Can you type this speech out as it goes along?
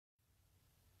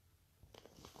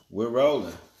We're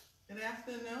rolling. Good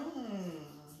afternoon.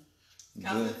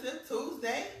 Counseling Tip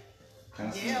Tuesday.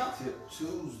 Counseling Tip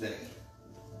Tuesday.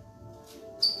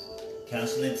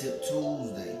 Counseling Tip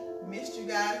Tuesday. Missed you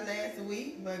guys last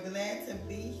week, but glad to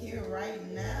be here right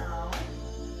now.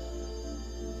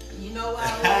 You know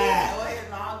what? Go ahead,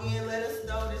 log in, let us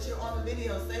know that you're on the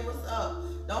video. Say what's up.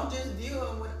 Don't just view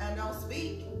it and don't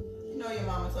speak. You know your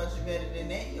mama taught you better than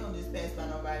that. You don't just pass by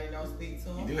nobody and don't speak to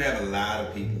them. You do have a lot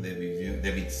of people that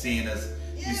be seeing us.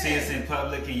 Yeah. You see us in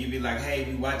public and you be like, hey,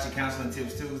 we watch your Counseling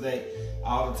Tips Tuesday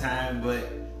all the time, but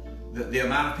the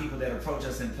amount of people that approach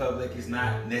us in public is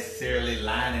not necessarily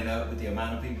lining up with the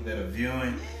amount of people that are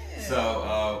viewing. Yeah.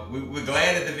 So we're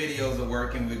glad that the videos are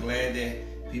working. We're glad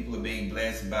that people are being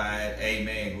blessed by it.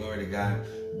 Amen. Glory to God.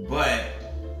 But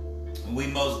we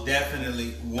most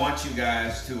definitely want you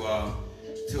guys to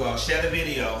share the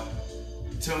video,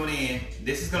 tune in.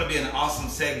 This is going to be an awesome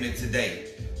segment today.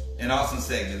 An awesome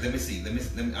segment. Let me see.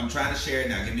 I'm trying to share it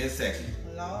now. Give me a second.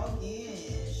 Log in,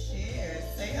 share,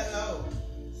 say hello.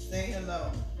 Say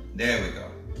hello. There we go.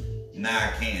 Now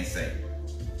I can say.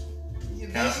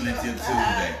 Counseling Tip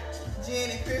Tuesday.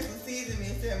 Jen and Chris was teasing me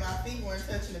and said my feet weren't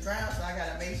touching the ground, so I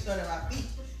got to make sure that my feet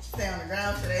stay on the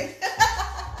ground today.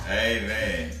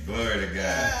 Amen. Glory to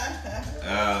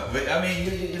God. But I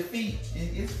mean, your feet,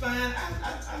 it's fine.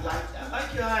 I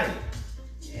like your height.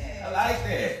 Yeah. I like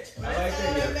that. I like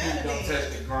that. Your feet don't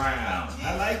touch the ground.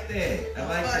 Yeah. I like that. I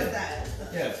like fun that.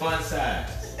 Size. Yeah, fun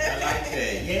size. I like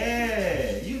that.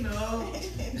 Yeah, you know.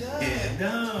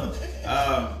 Dumb.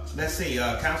 Let's see.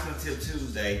 Counseling Tip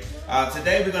Tuesday.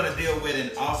 Today we're going to deal with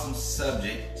an awesome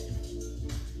subject.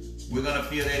 We're going to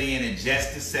fill that in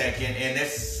just a second. And that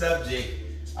subject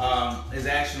is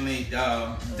actually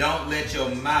don't let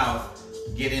your mouth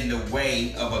get in the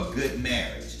way of a good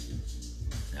marriage.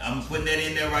 I'm putting that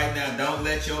in there right now. Don't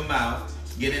let your mouth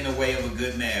get in the way of a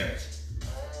good marriage.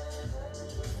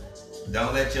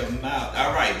 Don't let your mouth.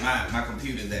 All right, my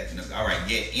computer's acting up. All right,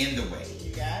 get in the way.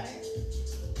 You got it?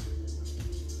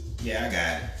 Yeah, I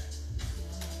got it.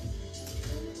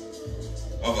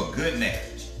 Of a good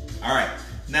marriage. All right.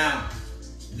 Now,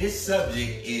 this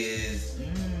subject is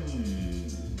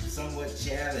somewhat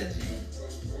challenging.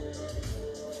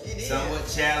 It is. Somewhat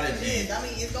challenging. It is. I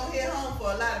mean, it's going to hit home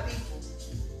for a lot of people.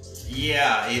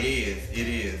 Yeah, it is. It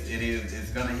is. It is.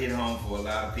 It's going to hit home for a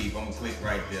lot of people. I'm going to click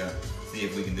right there. See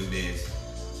if we can do this.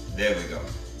 There we go.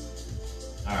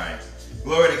 All right.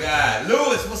 Glory to God.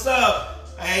 Lewis, what's up?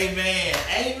 Amen.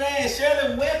 Amen.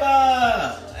 Shirley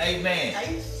Weber. Amen.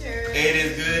 Hey, Shirley. It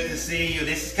is good to see you.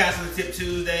 This is Counseling Tip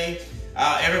Tuesday.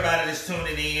 Everybody that's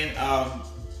tuning in,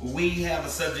 we have a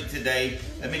subject today.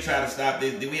 Let me try to stop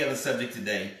this. We have a subject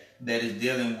today that is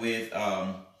dealing with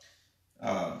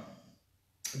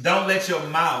don't let your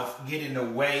mouth get in the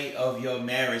way of your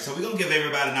marriage. So we're going to give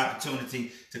everybody an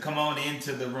opportunity to come on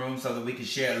into the room so that we can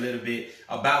share a little bit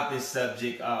about this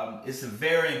subject. It's a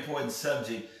very important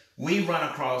subject. We run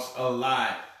across a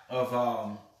lot of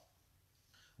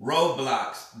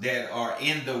roadblocks that are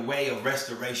in the way of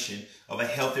restoration of a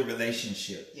healthy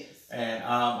relationship. Yes. And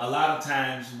a lot of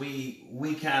times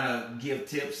we kind of give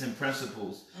tips and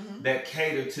principles that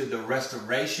cater to the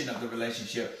restoration of the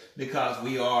relationship because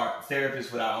we are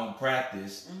therapists with our own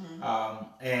practice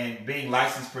and being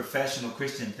licensed professional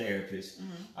Christian therapists.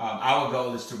 Our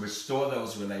goal is to restore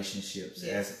those relationships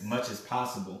as much as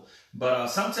possible. But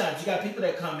sometimes you got people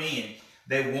that come in,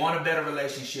 they want a better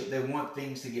relationship, they want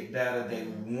things to get better, they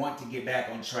want to get back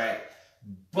on track,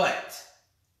 but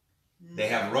they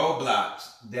have roadblocks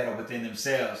that are within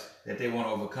themselves that they want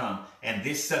to overcome. And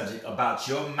this subject about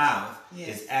your mouth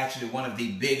is actually one of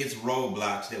the biggest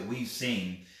roadblocks that we've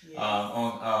seen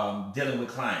on dealing with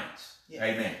clients. Yes.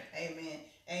 Amen. Amen.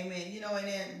 Amen. You know, and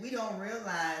then we don't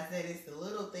realize that it's the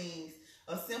little things,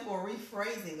 a simple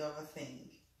rephrasing of a thing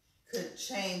could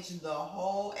change the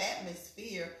whole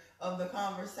atmosphere of the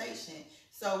conversation.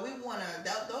 So we want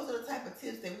to, those are the type of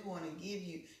tips that we want to give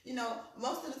you. You know,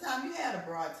 most of the time you have the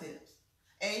broad tips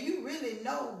and you really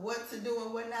know what to do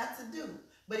and what not to do.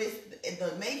 But it's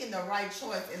the making the right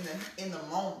choice in the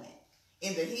moment,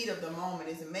 in the heat of the moment,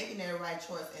 is making that right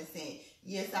choice and saying,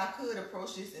 yes, I could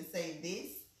approach this and say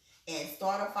this and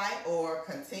start a fight or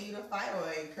continue to fight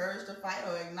or encourage the fight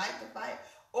or ignite the fight.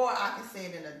 Or I can say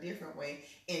it in a different way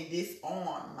and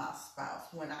disarm my spouse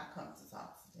when I come to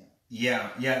talk to them. Yeah,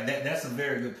 that's a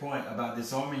very good point about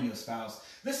disarming your spouse.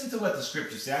 Listen to what the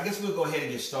scriptures say. I guess we'll go ahead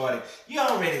and get started. You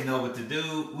already know what to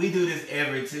do. We do this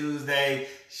every Tuesday.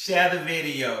 Share the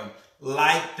video.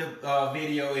 like the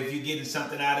video if you're getting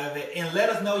something out of it, and let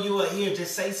us know you are here.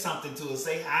 Just say something to us.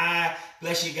 Say hi.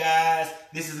 Bless you guys.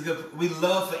 This is good. We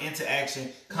love for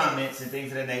interaction, comments, and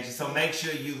things of that nature. So make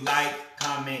sure you like,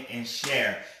 comment, and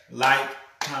share. Like,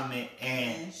 comment,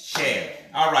 and share.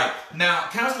 All right. Now,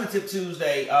 Counseling Tip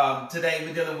Tuesday. Today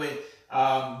we're dealing with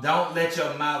don't let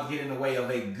your mouth get in the way of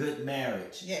a good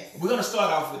marriage. Yes. We're going to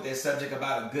start off with that subject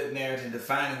about a good marriage and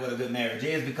defining what a good marriage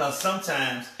is, because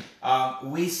sometimes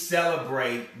we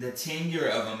celebrate the tenure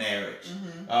of a marriage,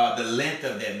 the length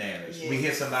of that marriage. Yes. We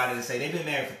hear somebody that say they've been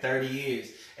married for 30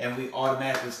 years, and we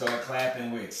automatically start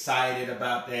clapping. We're excited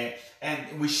about that.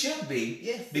 And we should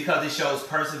be, because it shows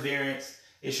perseverance.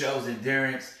 It shows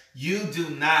endurance. You do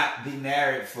not be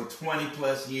married for 20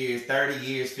 plus years, 30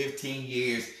 years, 15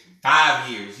 years, 5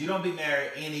 years. You don't be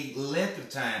married any length of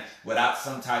time without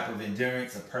some type of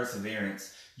endurance or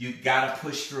perseverance. You got to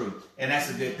push through, and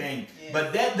that's a good thing. Yeah.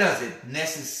 But that doesn't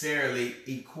necessarily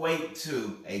equate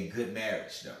to a good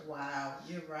marriage, though. Wow,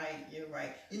 you're right. You're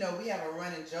right. You know, we have a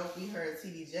running joke. We heard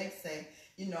T.D. Jakes say,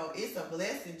 you know, it's a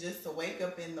blessing just to wake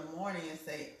up in the morning and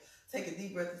say, take a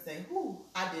deep breath and say, whew,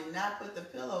 I did not put the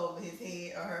pillow over his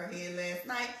head or her head last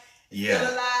night. Yeah.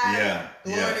 Still alive.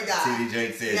 Glory to God. T.D.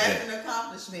 Jakes said that's an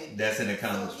accomplishment. That's an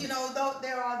accomplishment. So, you know,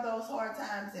 there are those hard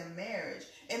times in marriage.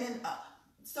 And then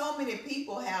so many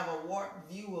people have a warped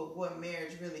view of what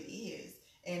marriage really is.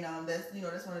 And that's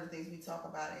one of the things we talk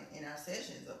about in our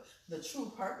sessions, of the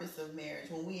true purpose of marriage.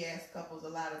 When we ask couples a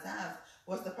lot of times,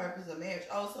 what's the purpose of marriage?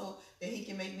 Also, that he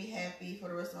can make me happy for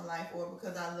the rest of my life, or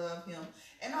because I love him.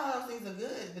 And all those things are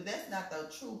good, but that's not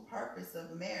the true purpose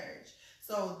of marriage.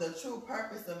 So the true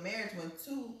purpose of marriage, when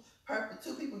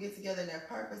two people get together and their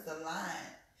purpose align,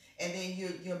 and then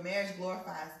your marriage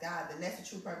glorifies God, then that's the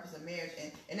true purpose of marriage.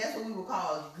 And that's what we would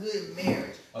call a good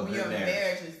marriage. When your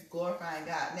marriage is glorifying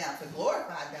God. Now, to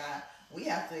glorify God, we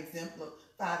have to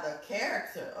exemplify the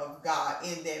character of God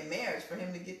in that marriage for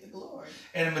him to get the glory.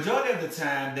 And the majority of the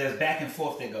time, there's back and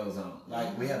forth that goes on.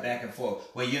 Like, we have back and forth.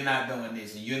 Well, you're not doing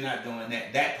this, and you're not doing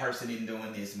that. That person isn't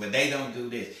doing this. Well, they don't do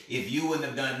this. If you wouldn't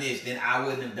have done this, then I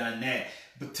wouldn't have done that.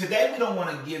 But today, we don't want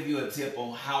to give you a tip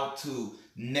on how to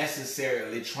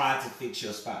necessarily try to fix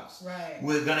your spouse. Right.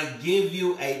 We're going to give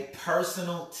you a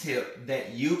personal tip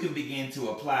that you can begin to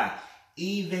apply,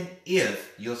 even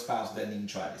if your spouse doesn't even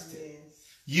try this tip. Yes.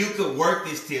 You could work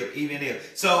this tip even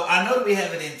if. So I know that we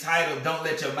have it entitled, Don't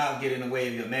Let Your Mouth Get in the Way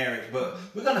of Your Marriage, but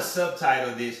we're going to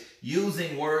subtitle this,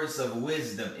 Using Words of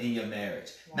Wisdom in Your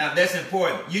Marriage. Wow. Now, that's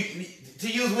important. To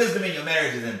use wisdom in your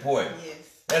marriage is important. Yes.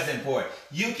 That's important.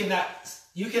 You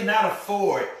cannot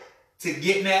afford to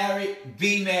get married,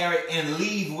 be married, and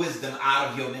leave wisdom out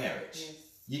of your marriage. Yes.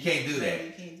 You can't do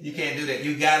that. You can't do that.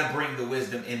 You got to bring the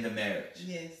wisdom in the marriage.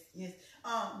 Yes, yes.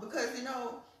 Because, you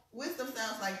know, wisdom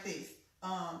sounds like this.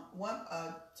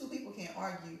 Two people can't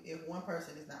argue if one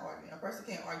person is not arguing. A person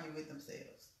can't argue with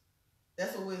themselves.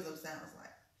 That's what wisdom sounds like.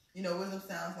 You know, wisdom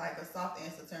sounds like a soft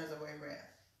answer turns away wrath.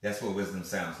 That's what wisdom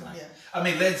sounds like. Yeah. I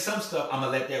mean, some stuff, I'm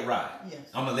going to let that ride. Yes.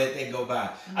 I'm going to let that go by.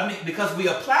 Mm-hmm. I mean, because we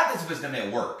apply this wisdom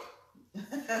at work.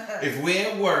 If we're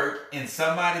at work and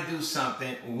somebody do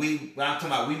something, we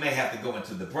may have to go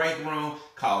into the break room,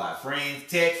 call our friends,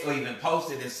 text, or even post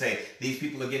it and say, these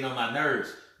people are getting on my nerves.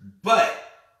 But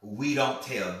we don't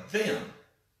tell them,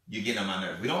 you're getting on my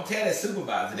nerves. We don't tell that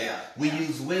supervisor that. We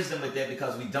use wisdom with that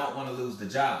because we don't want to lose the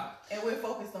job. And we're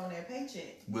focused on that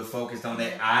paycheck. We're focused on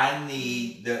that. I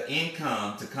need the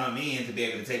income to come in to be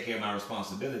able to take care of my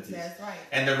responsibilities. That's right.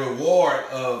 And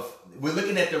we're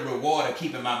looking at the reward of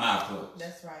keeping my mouth closed.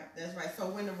 That's right. That's right. So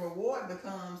when the reward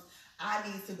becomes, I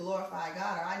need to glorify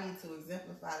God, or I need to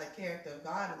exemplify the character of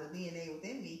God or the DNA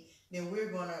within me, then we're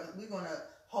gonna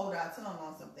hold our tongue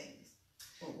on some things.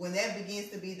 When that begins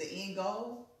to be the end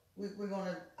goal, we're going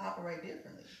to operate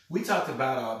differently. We talked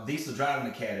about Diesel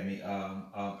Driving Academy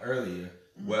earlier,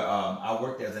 where I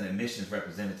worked as an admissions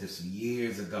representative some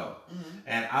years ago.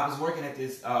 And I was working at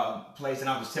this place, and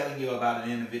I was telling you about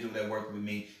an individual that worked with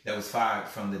me that was fired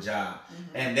from the job.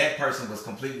 And that person was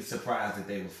completely surprised that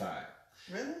they were fired.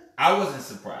 Really? I wasn't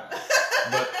surprised.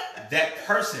 But that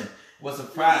person was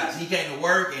surprised. He came to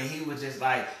work, and he was just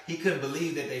like, he couldn't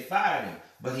believe that they fired him.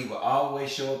 But he would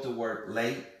always show up to work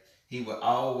late. He would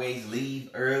always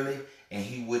leave early. and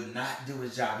he would not do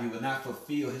his job. He would not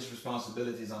fulfill his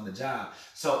responsibilities on the job.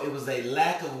 So it was a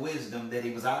lack of wisdom that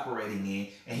he was operating in,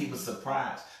 and he was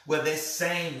surprised. Well, that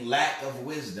same lack of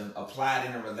wisdom applied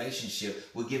in a relationship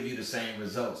will give you the same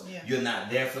results. Yeah. You're not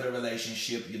there for the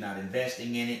relationship. You're not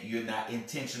investing in it. You're not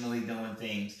intentionally doing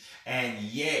things. And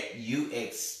yet you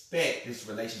expect this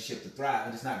relationship to thrive,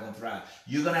 and it's not going to thrive.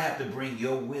 You're going to have to bring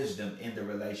your wisdom in the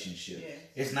relationship.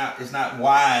 Yeah. It's not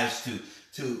wise to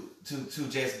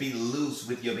just be loose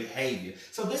with your behavior.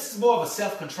 So this is more of a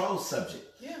self-control subject.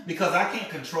 Yeah. Because I can't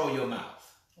control your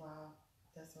mouth. Wow.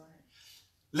 That's right.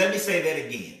 Let me say that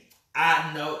again.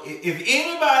 I know if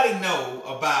anybody know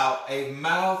about a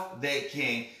mouth that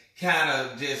can kind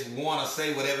of just want to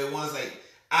say whatever it want to say,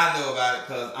 I know about it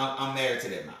because I'm married to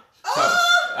that mouth. So,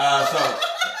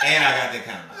 and I got that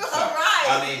kind of mouth. So, all right.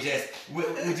 I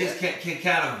mean, we just can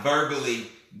kind of verbally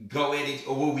go at each,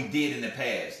 or what we did in the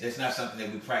past. That's not something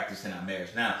that we practice in our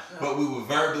marriage now. But we would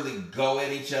verbally go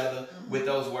at each other with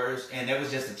those words, and that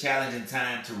was just a challenging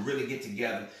time to really get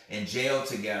together and gel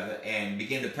together and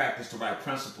begin to practice the right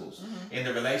principles in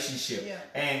the relationship. Yeah.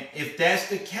 And if that's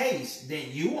the case, then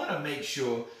you want to make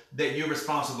sure that you're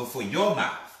responsible for your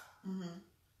mouth.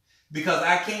 Because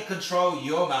I can't control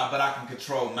your mouth, but I can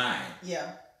control mine.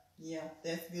 Yeah,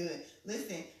 that's good.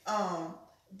 Listen,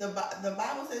 the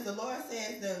Bible says, the Lord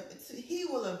says that He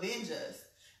will avenge us.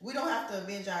 We don't have to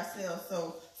avenge ourselves,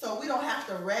 so we don't have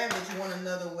to ravage one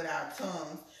another with our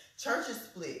tongues. Churches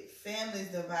split, families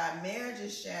divide,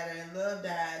 marriages shatter, and love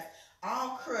dies,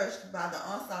 all crushed by the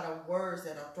onslaught of words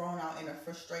that are thrown out in a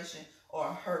frustration or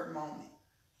a hurt moment.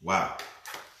 Wow.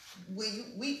 We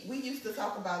used to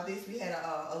talk about this. We had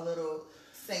a little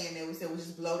saying that we said, we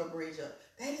just blow the bridge up.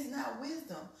 That is not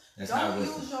wisdom. Don't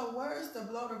use your words to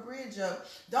blow the bridge up.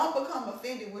 Don't become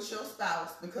offended with your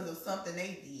spouse because of something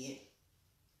they did,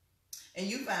 and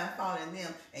you find fault in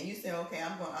them, and you say, okay,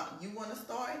 I'm going. You want to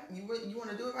start? You want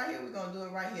to do it right here? We're gonna do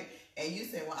it right here. And you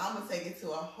say, well, I'm gonna take it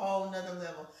to a whole nother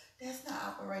level. That's not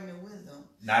operating in wisdom.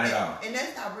 Not at all. And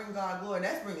that's not bringing God glory.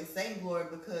 That's bringing Satan glory,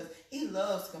 because he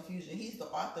loves confusion. He's the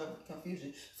author of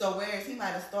confusion. So whereas he might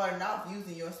have started off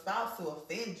using your spouse to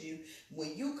offend you,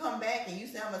 when you come back and you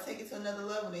say, I'm going to take it to another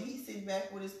level, then he's sitting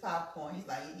back with his popcorn. He's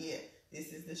like, yeah,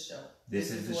 this is the show.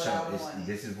 This is the show.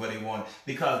 This is what he wanted.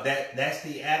 Because that's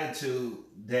the attitude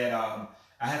that I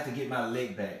have to get my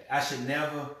lick back. I should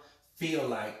never feel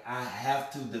like I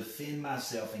have to defend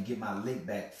myself and get my lick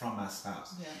back from my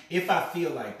spouse. Yeah. If I feel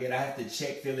like that, I have to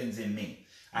check feelings in me.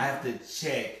 I have to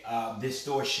check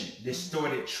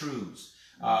distorted truths,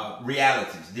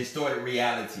 distorted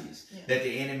realities that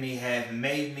the enemy has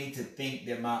made me to think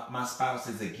that my spouse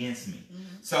is against me.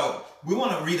 So we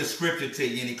want to read a scripture to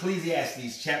you in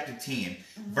Ecclesiastes chapter 10,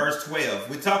 verse 12.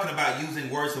 We're talking about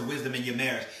using words of wisdom in your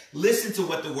marriage. Listen to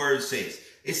what the word says.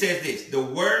 It says this: the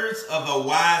words of a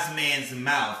wise man's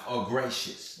mouth are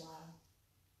gracious.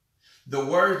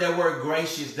 Wow. That word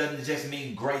gracious doesn't just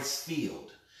mean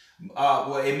grace-filled.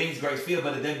 Well, it means grace-filled,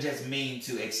 but it doesn't just mean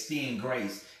to extend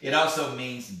grace. It also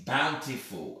means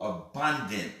bountiful,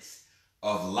 abundance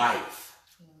of life.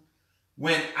 Yeah.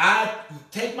 When I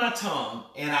take my tongue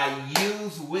and I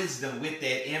use wisdom with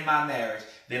that in my marriage,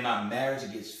 then my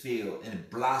marriage gets filled and it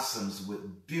blossoms with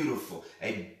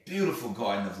a beautiful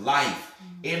garden of life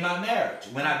in my marriage.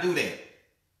 When I do that,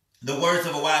 the words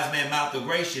of a wise man's mouth are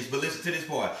gracious, but listen to this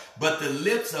part. But the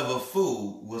lips of a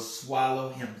fool will swallow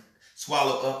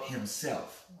up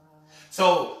himself. Wow.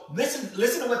 So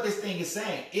listen to what this thing is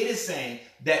saying. It is saying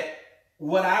that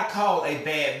what I call a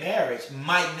bad marriage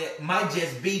might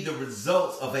just be the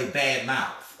results of a bad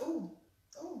mouth. Ooh.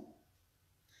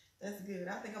 That's good.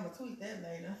 I think I'm going to tweet that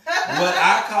later. What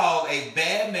I call a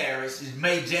bad marriage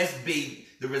may just be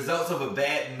the results of a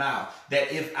bad mouth.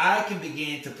 That if I can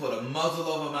begin to put a muzzle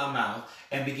over my mouth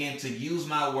and begin to use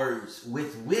my words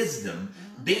with wisdom,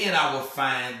 then I will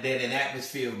find that an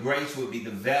atmosphere of grace will be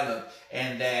developed,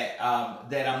 and that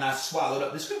I'm not swallowed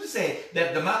up. The scripture says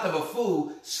that the mouth of a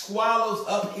fool swallows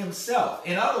up himself.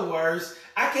 In other words,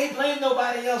 I can't blame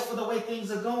nobody else for the way things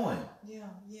are going.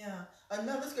 Yeah.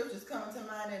 Another scripture is coming to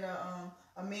mind that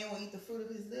a man will eat the fruit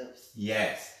of his lips.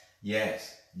 Yes.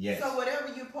 So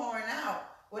whatever you're pouring out,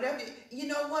 you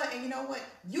know what,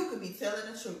 you could be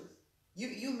telling the truth.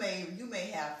 You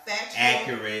may have factual,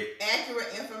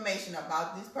 accurate information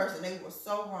about this person. They were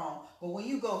so wrong, but when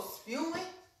you go spewing,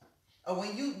 or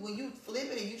when you flip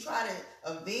it and you try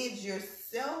to avenge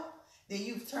yourself, then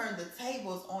you've turned the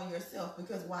tables on yourself.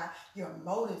 Because why? Your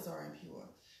motives are impure.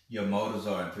 Your motives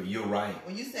are impure. You're right.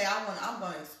 When you say, I'm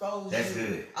going to expose you. That's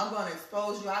good. I'm going to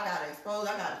expose you. I got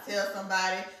to tell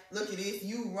somebody, look at this,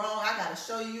 you wrong. I got to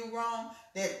show you wrong.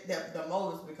 That the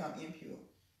motives become impure.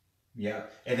 Yeah,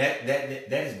 and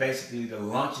that is basically the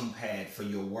launching pad for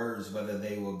your words, whether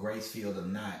they were grace filled or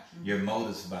not. Mm-hmm. Your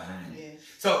motives behind it. Yes.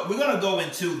 So we're gonna go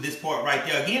into this part right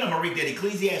there again. I'm gonna read that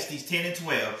Ecclesiastes 10 and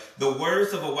 12. The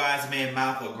words of a wise man's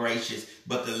mouth are gracious,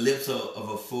 but the lips of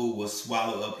a fool will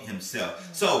swallow up himself.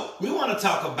 Mm-hmm. So we want to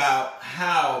talk about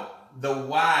how the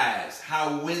wise,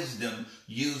 how wisdom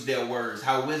use their words,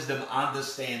 how wisdom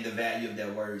understand the value of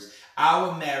their words.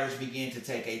 Our marriage began to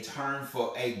take a turn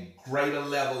for a greater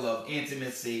level of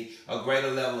intimacy, a greater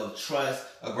level of trust,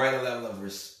 a greater level of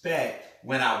respect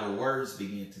when our words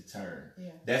begin to turn. Yeah.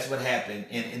 That's what happened.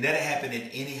 And that happened in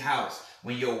any house.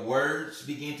 When your words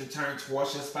begin to turn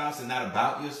towards your spouse and not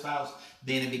about your spouse,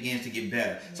 then it begins to get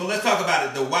better. Yeah. So let's talk about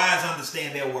it. The wise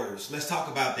understand their words. Let's talk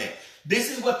about that.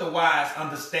 This is what the wise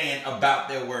understand about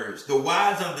their words. The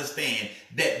wise understand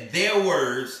that their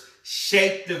words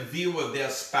shape the view of their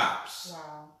spouse.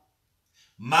 Wow.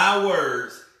 My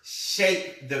words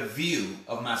shape the view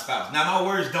of my spouse. Now, my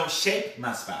words don't shape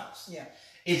my spouse. Yeah.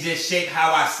 It just shape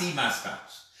how I see my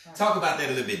spouse. Right. Talk about that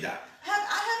a little bit, Doc. Have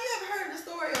you ever heard the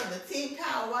story of the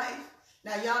 10-cow wife?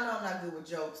 Now, y'all know I'm not good with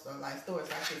jokes or like stories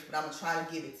like this, but I'm going to try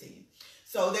to give it to you.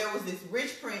 So there was this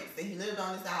rich prince and he lived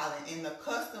on this island, and the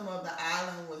custom of the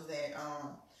island was that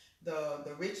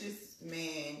the richest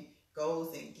man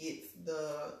goes and gets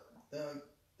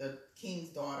the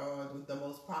king's daughter, or the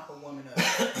most proper woman,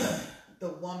 the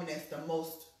woman that's the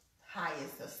most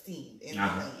highest esteemed in the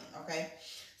land. Okay,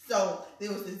 so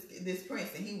there was this prince,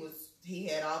 and he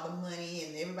had all the money,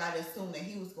 and everybody assumed that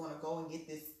he was going to go and get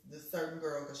this certain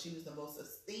girl because she was the most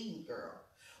esteemed girl.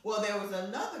 Well, there was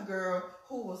another girl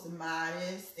who was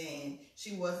modest, and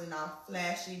she wasn't all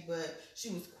flashy, but she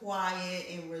was quiet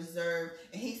and reserved.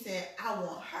 And he said, "I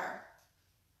want her."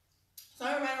 So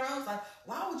everybody around was like,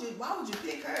 "Why would you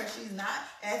pick her? She's not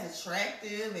as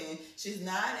attractive, and she's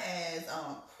not as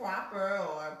proper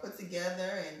or put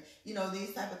together, and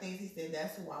these type of things." He said,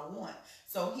 "That's who I want."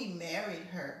 So he married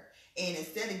her, and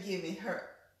instead of giving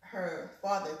her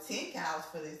father 10 cows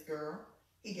for this girl,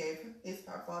 he gave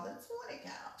her father 20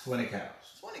 cows. 20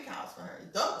 cows. 20 cows for her.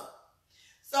 Double.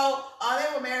 So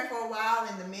they were married for a while,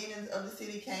 and the men of the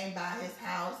city came by his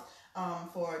house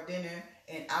for dinner,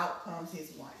 and out comes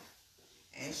his wife.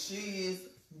 And she is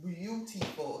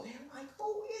beautiful. They're like,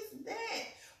 "Who is that?"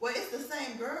 Well, it's the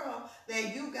same girl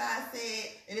that you guys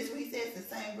said, and it's what he said, it's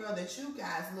the same girl that you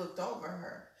guys looked over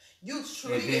her. You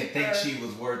treated her. You didn't think she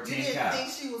was worth 10 cows. You didn't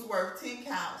think she was worth 10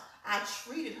 cows. I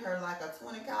treated her like a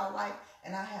 20-cow wife,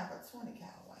 and I have a 20-cow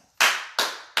wife.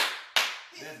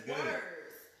 That's good.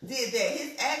 Words did that.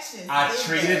 His actions. I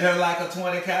treated her like a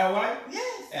 20-cow wife?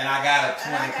 Yes. And I got a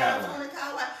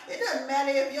 20-cow wife. It doesn't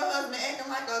matter if your husband acting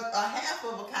like a half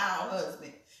of a cow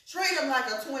husband. Treat him like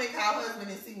a 20-cow husband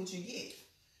and see what you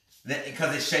get.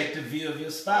 Because it shaped the view of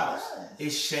your spouse. It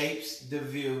shapes the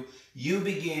view. You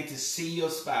begin to see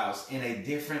your spouse in a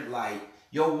different light.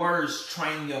 Your words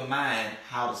train your mind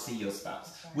how to see your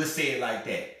spouse. Right. We'll say it like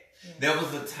that. Yeah. There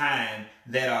was a time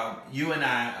that you and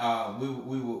I,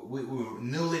 we were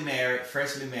newly married,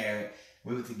 freshly married.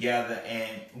 We were together,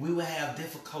 and we would have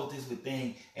difficulties with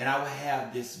things, and I would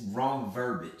have this wrong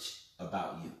verbiage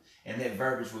about you. And that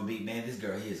verbiage would be, "Man, this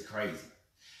girl here is crazy."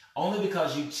 Only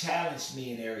because you challenged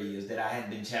me in areas that I hadn't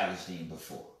been challenged in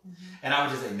before. Mm-hmm. And I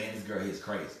would just say, "Man, this girl here is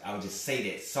crazy." I would just say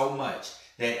that so much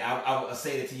that I would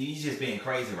say that to you, "You're just being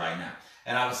crazy right now."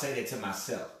 And I would say that to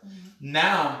myself. Mm-hmm.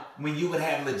 Now, when you would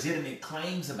have legitimate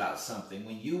claims about something,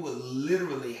 when you would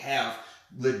literally have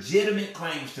legitimate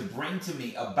claims to bring to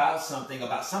me about something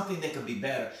that could be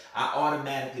better, I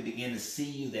automatically begin to see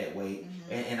you that way.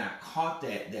 Mm-hmm. And I caught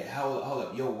that hold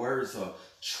up, your words are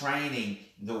training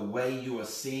the way you are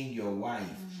seeing your wife.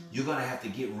 Mm-hmm. You're going to have to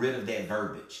get rid of that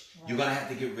verbiage. Right. You're going to have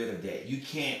to get rid of that. You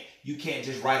can't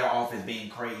just write her off as being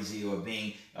crazy or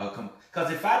being,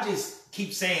 because if I just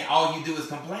keep saying all you do is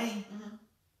complain, mm-hmm.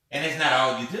 and it's not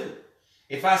all you do.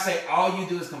 If I say all you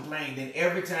do is complain, then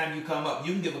every time you come up,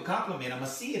 you can give a compliment. I'm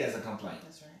going to see it as a complaint.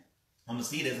 That's right. I'm going to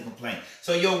see it as a complaint.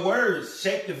 So your words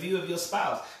shape the view of your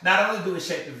spouse. Not only do it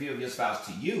shape the view of your spouse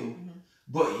to you, mm-hmm.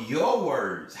 but your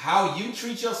words, how you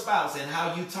treat your spouse and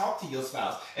how you talk to your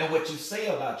spouse and what you say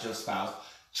about your spouse,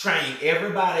 train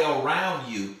everybody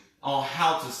around you on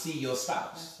how to see your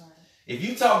spouse. That's right. If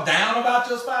you talk down about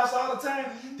your spouse all the time,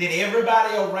 mm-hmm. then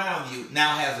everybody around you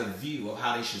now has a view of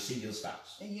how they should see your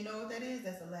spouse. And you know what that is?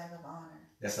 That's a lack of honor.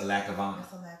 That's a lack of honor.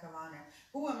 That's a lack of honor.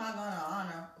 Who am I going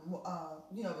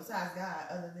to honor, besides God,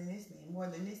 other than this man, more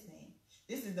than this man?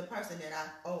 This is the person that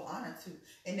I owe honor to.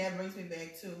 And that brings me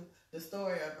back to the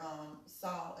story of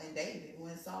Saul and David.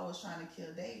 When Saul was trying to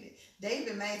kill David,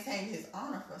 David maintained his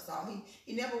honor for Saul.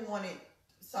 He never wanted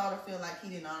Saul to feel like he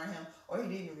didn't honor him or he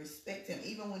didn't respect him,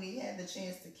 even when he had the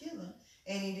chance to kill him,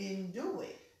 and he didn't do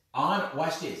it.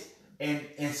 Watch this.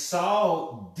 And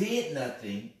Saul did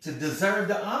nothing to deserve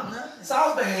the honor. Nothing.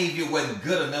 Saul's behavior wasn't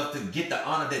good enough to get the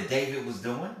honor that David was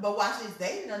doing. But watch this.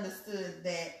 David understood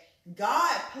that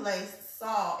God placed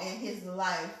Saul in his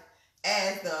life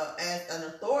as an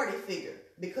authority figure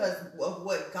because of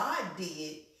what God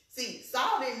did. See,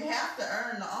 Saul didn't have to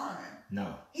earn the honor.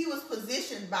 No. He was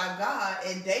positioned by God,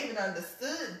 and David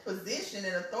understood position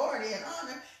and authority and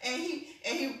honor, and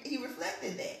he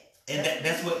reflected that.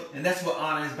 And that's what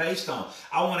honor is based on.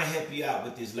 I want to help you out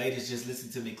with this. Ladies, just listen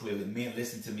to me clearly. Men,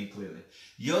 listen to me clearly.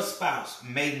 Your spouse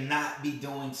may not be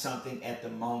doing something at the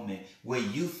moment where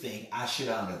you think I should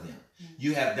honor them. Mm-hmm.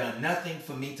 You have done nothing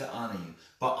for me to honor you.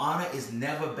 But honor is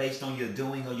never based on your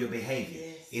doing or your behavior.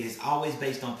 Yes. It is always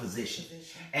based on position.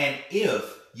 And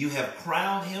if you have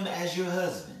crowned him as your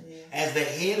husband, as the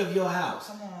head of your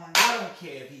house, I don't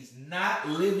care if he's not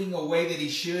living a way that he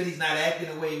should, he's not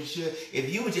acting the way he should.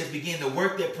 If you would just begin to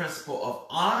work that principle of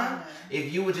honor,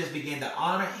 if you would just begin to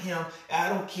honor him, I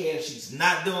don't care if she's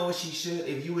not doing what she should,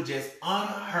 if you would just honor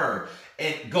her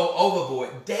and go overboard.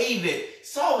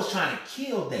 Saul was trying to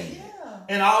kill David. Yeah.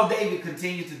 And all David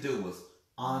continued to do was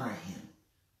honor him,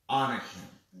 honor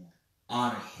him,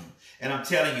 honor him. And I'm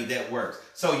telling you, that works.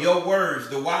 So your words,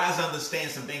 the wise understand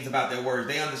some things about their words.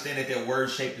 They understand that their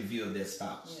words shape the view of their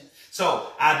spouse. Yes. So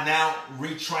I now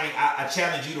I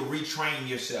challenge you to retrain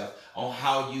yourself on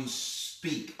how you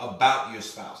speak about your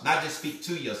spouse. Not just speak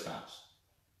to your spouse.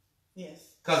 Yes.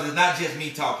 Because it's not just me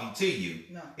talking to you.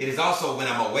 No. It is also when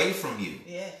I'm away from you.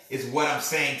 Yes. It's what I'm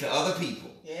saying to other people.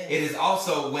 Yes. It is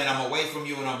also when I'm away from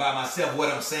you and I'm by myself,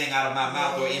 what I'm saying out of my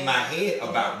mouth or in my head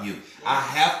about you. Yes. I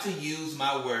have to use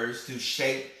my words to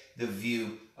shape the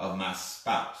view of my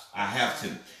spouse. I have to.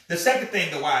 The second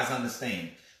thing the wise understand.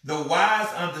 The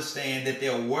wise understand that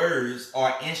their words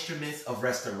are instruments of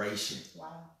restoration.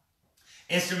 Wow.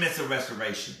 Instruments of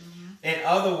restoration. Mm-hmm. In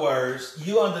other words,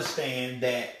 you understand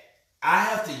that I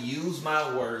have to use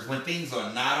my words when things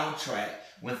are not on track,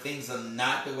 when things are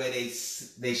not the way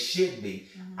they should be.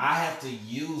 Mm-hmm. I have to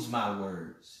use my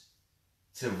words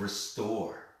to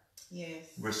restore. Yes.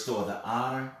 Restore the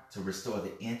honor, to restore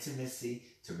the intimacy,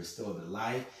 to restore the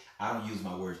life. I don't use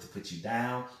my words to put you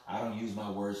down. I don't use my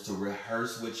words to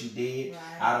rehearse what you did. Right.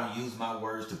 I don't use my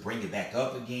words to bring it back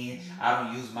up again. Mm-hmm. I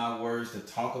don't use my words to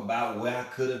talk about where I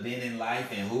could have been in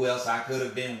life and who else I could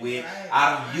have been with. Right.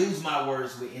 I don't use my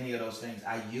words with any of those things.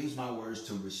 I use my words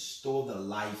to restore the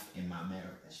life in my marriage.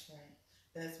 That's right.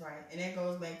 That's right. And that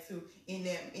goes back to in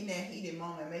that heated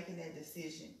moment, making that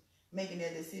decision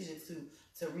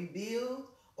to rebuild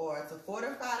or to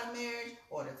fortify the marriage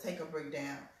or to take a break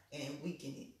down and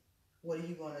weaken it. What are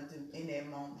you going to do in that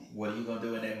moment? What are you going to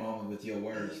do in that moment with your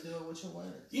words? You do it with your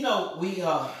words. You know, we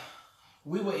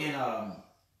were in,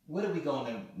 where did we go on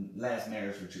the last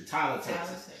marriage retreat? Tyler,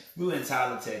 Texas. We were in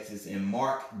Tyler, Texas, and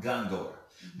Mark Gungor.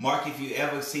 Mm-hmm. Mark, if you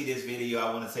ever see this video,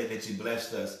 I want to say that you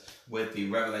blessed us with the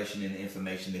revelation and the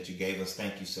information that you gave us.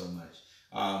 Thank you so much.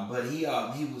 But he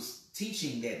was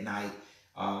teaching that night,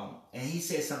 and he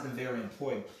said something very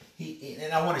important.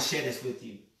 And I want to share this with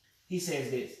you. He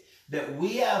says this, that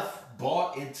we have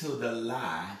bought into the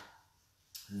lie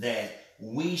that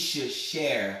we should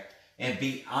share and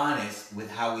be honest with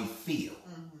how we feel.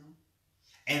 Mm-hmm.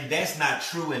 And that's not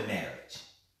true in marriage.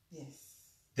 Yes.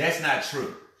 That's not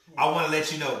true. Yes. I want to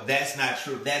let you know that's not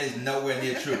true. That is nowhere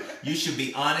near true. You should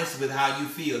be honest with how you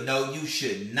feel. No, you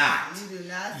should not.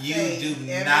 You do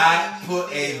not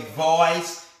put a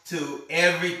voice to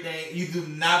everything. You do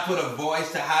not put a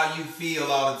voice to how you feel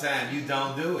all the time. You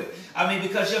don't do it. I mean,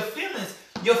 because your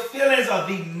feelings are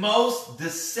the most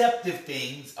deceptive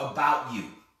things about you.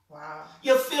 Wow.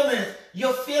 Your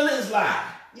feelings lie.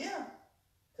 Yeah.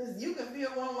 Because you can feel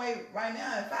one way right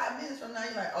now, and 5 minutes from now,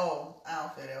 you're like, oh, I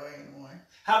don't feel that way anymore.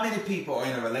 How many people are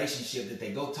in a relationship that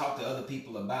they go talk to other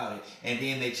people about it, and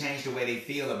then they change the way they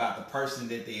feel about the person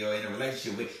that they are in a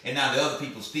relationship with, and now the other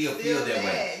people still feel that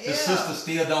way. Yeah. The sister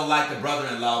still don't like the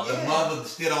brother-in-law. Yeah. The mother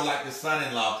still don't like the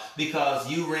son-in-law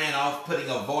because you ran off putting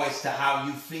a voice to how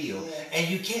you feel. Yeah. And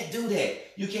you can't do that.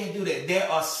 You can't do that. There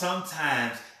are some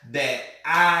times that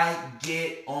I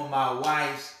get on my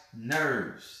wife's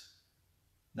nerves.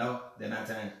 No, they're not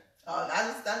times.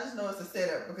 I just know it's a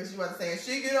setup because you want to say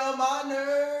she get on my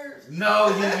nerves. No,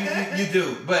 you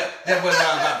do, but that's what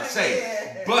I was about to say.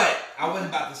 Yeah. But I wasn't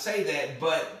about to say that.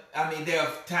 But I mean, there are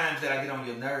times that I get on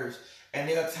your nerves, and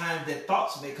there are times that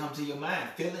thoughts may come to your mind,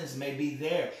 feelings may be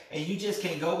there, and you just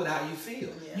can't go with how you feel.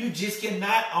 Yeah. You just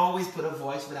cannot always put a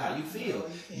voice with how you feel.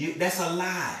 No, that's a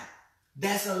lie.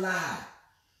 That's a lie.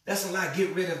 That's a lot.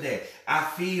 Get rid of that. I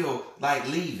feel like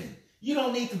leaving. You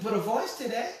don't need to put a voice to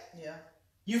that. Yeah.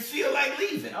 You feel like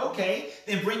leaving. Okay.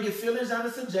 Then bring your feelings under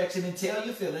subjection and tell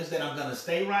your feelings that I'm going to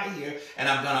stay right here and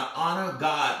I'm going to honor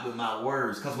God with my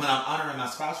words. Because when I'm honoring my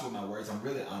spouse with my words, I'm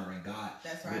really honoring God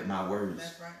with my words.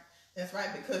 That's right. That's right.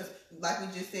 Because like we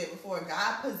just said before,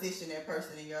 God positioned that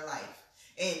person in your life.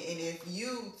 And if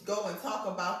you go and talk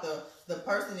about the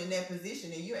person in that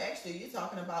position, and you're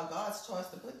talking about God's choice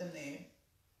to put them there.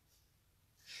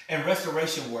 And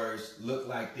restoration words look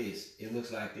like this. It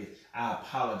looks like this. I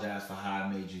apologize for how I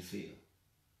made you feel.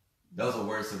 Those are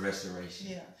words of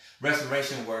restoration. Yeah.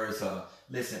 Restoration words are,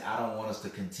 listen, I don't want us to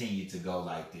continue to go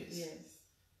like this. Yes.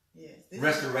 Yes.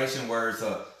 Restoration words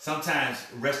are, sometimes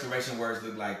restoration words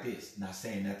look like this. Not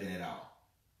saying nothing at all.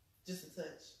 Just a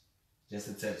touch. Just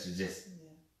a touch.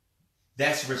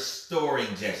 That's restoring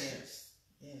gestures.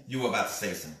 Yes. You were about to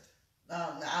say something.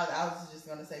 I was just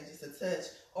going to say just a touch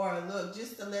or a look,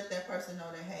 just to let that person know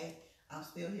that, hey, I'm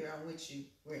still here. I'm with you.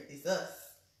 It's us,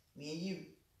 me and you,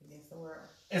 against the world.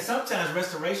 And sometimes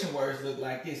restoration words look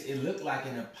like this. It looked like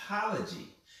an apology.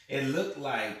 It looked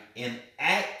like an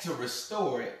act to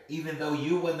restore it, even though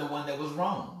you weren't the one that was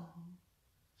wrong.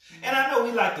 Mm-hmm. And I know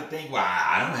we like to think, well,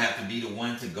 I don't have to be the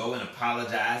one to go and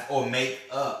apologize or make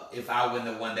up if I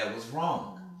wasn't the one that was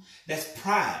wrong. Mm-hmm. That's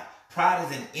pride. Pride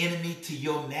is an enemy to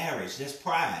your marriage. That's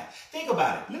pride. Think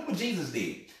about it. Look what Jesus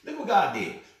did. Look what God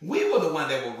did. We were the one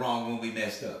that were wrong when we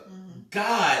messed up. Mm-hmm.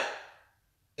 God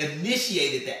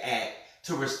initiated the act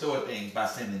to restore things by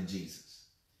sending Jesus.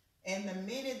 And the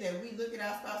minute that we look at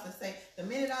our spouse and say, the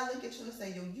minute I look at you and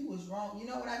say, yo, you was wrong, you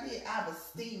know what I did? I've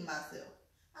esteemed myself.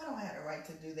 I don't have the right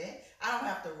to do that. I don't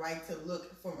have the right to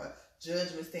look from a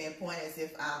judgment standpoint as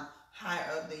if I'm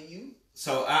higher up than you.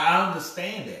 So I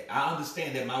understand that. I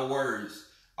understand that my words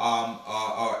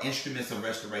are instruments of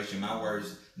restoration. My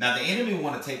words. Now the enemy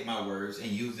want to take my words and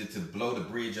use it to blow the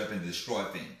bridge up and destroy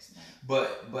things.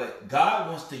 But God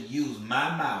wants to use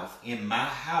my mouth in my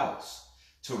house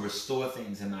to restore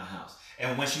things in my house.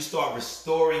 And once you start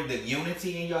restoring the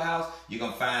unity in your house, you're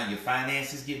going to find your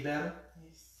finances get better.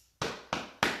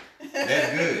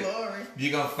 That's good. Glory.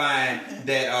 You're going to find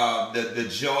that the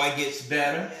joy gets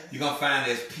better. Yes. You're going to find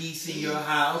there's peace in your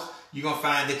house. You're going to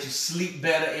find that you sleep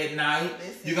better at night.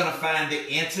 You're going to find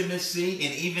the intimacy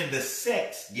and even the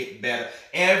sex get better.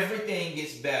 Everything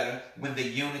gets better when the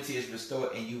unity is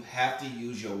restored, and you have to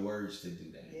use your words to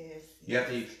do that. Yes. You have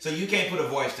to. So you can't put a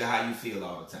voice to how you feel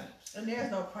all the time. And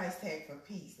there's no price tag for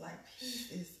peace. Like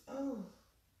peace is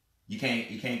You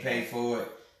can't pay for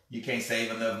it. You can't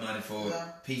save enough money for it.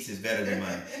 Peace is better than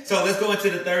money. So let's go into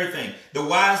the third thing. The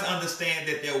wise understand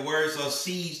that their words are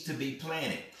seeds to be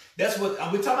planted. That's what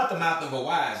we're talking about, the mouth of a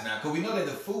wise now, because we know that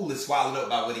the fool is swallowed up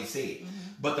by what he said. Mm-hmm.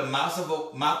 But the mouth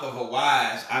of a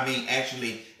wise,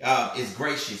 actually is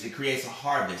gracious. It creates a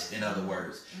harvest, in other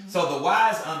words. Mm-hmm. So the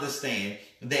wise understand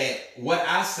that what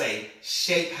I say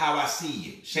shape how I see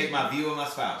you, shape my view of my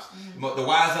spouse. Mm-hmm. The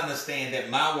wise understand that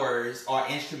my words are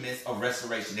instruments of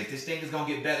restoration. If this thing is going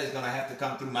to get better, it's going to have to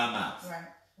come through my mouth.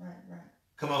 Right.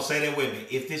 Come on, say that with me.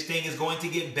 If this thing is going to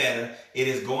get better, it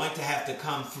is going to have to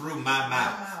come through my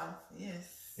mouth.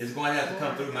 Yes. It's going to have to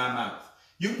come through my mouth.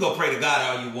 You can go pray to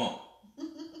God all you want.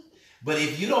 But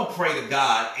if you don't pray to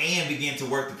God and begin to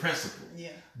work the principle,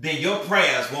 then your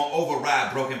prayers won't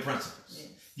override broken principles. Yes.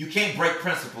 You can't break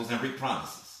principles and reap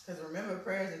promises. Because remember,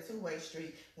 prayer is a two-way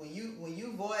street. When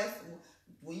you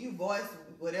voice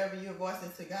whatever you're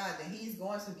voicing to God, then He's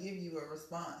going to give you a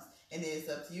response. And then it's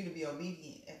up to you to be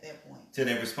obedient at that point. To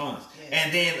that response. Yes.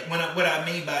 And then what I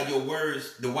mean by your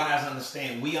words, the wise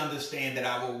understand. We understand that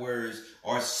our words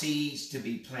are seeds to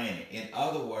be planted. In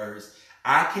other words,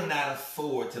 I cannot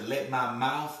afford to let my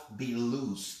mouth be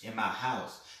loose in my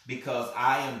house, because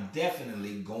I am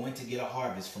definitely going to get a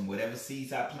harvest from whatever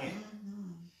seeds I plant.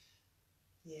 Mm-hmm.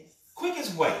 Yes.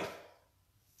 Quickest way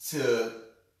to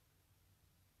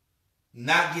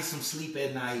not get some sleep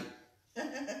at night,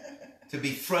 to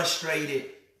be frustrated,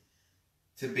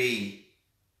 to be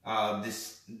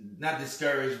not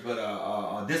discouraged,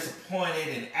 but disappointed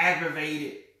and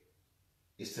aggravated,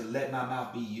 is to let my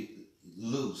mouth be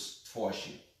loose towards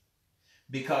you.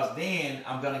 Because then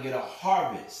I'm going to get a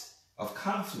harvest of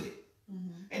conflict.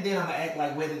 Mm-hmm. And then I'm going to act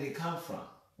like, where did it come from?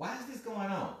 Why is this going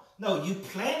on? No, you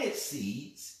planted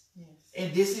seeds,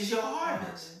 and this is your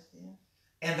harvest. Yeah.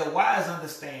 And the wise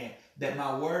understand that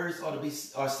my words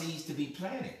are seeds to be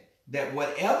planted. That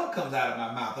whatever comes out of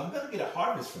my mouth, I'm going to get a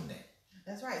harvest from that.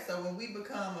 That's right. So when we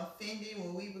become offended,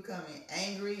 when we become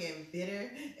angry and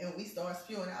bitter, and we start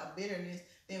spewing out bitterness,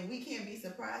 then we can't be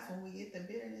surprised when we get the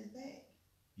bitterness back.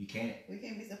 You can't. We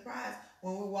can't be surprised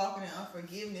when we're walking in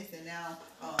unforgiveness and now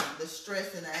the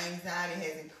stress and the anxiety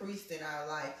has increased in our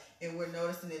life and we're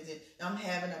noticing that I'm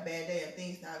having a bad day and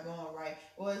things not going right.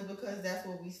 Well, it's because that's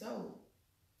what we sowed.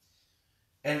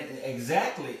 And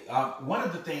exactly, one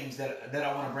of the things that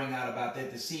I want to bring out about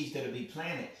that, the seeds that are to be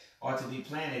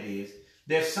planted is,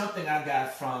 there's something I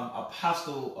got from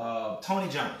Apostle Tony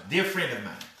Jones, dear friend of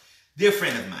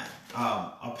mine.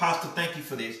 Apostle, thank you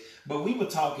for this. But we were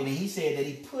talking and he said that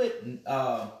he put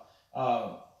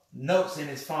notes in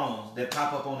his phone that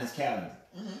pop up on his calendar.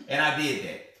 Mm-hmm. And I did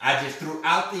that. I just,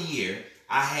 throughout the year,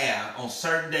 I have, on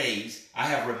certain days, I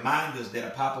have reminders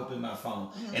that pop up in my phone.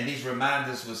 Mm-hmm. And these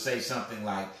reminders will say something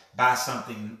like, buy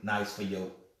something nice for your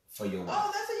wife.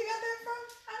 Oh, that's where you got that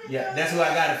from? Yeah, that's where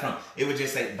I got it from. It would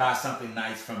just say, buy something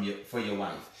nice for your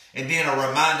wife. And then a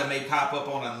reminder may pop up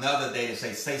on another day to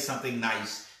say something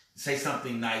nice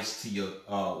to your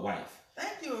wife.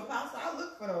 Thank you, Apostle. I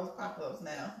look for those pop-ups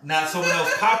now. Now, so when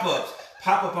those pop-ups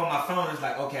pop up on my phone, it's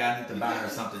like, okay, I need to buy her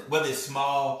something. Whether it's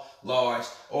small, large,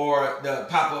 or the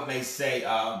pop-up may say,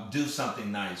 do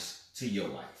something nice to your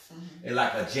wife. Mm-hmm.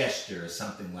 Like a gesture or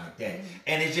something like that. Mm-hmm.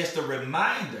 And it's just a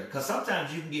reminder, because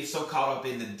sometimes you can get so caught up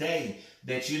in the day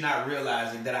that you're not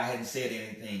realizing that I hadn't said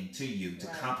anything to you to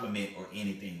compliment or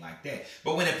anything like that.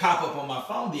 But when it pop up on my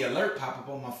phone, the alert pop up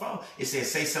on my phone, it says,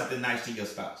 say something nice to your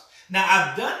spouse. Now,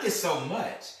 I've done this so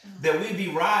much that we'd be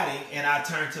riding and I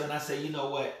turn to her and I say, you know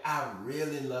what? I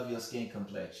really love your skin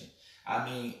complexion. I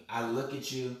mean, I look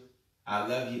at you, I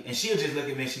love you. And she'll just look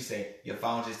at me and she say, your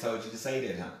phone just told you to say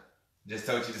that, huh? Just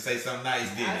told you to say something nice,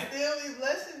 didn't it? I still be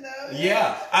blushing though.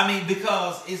 Yeah. I mean,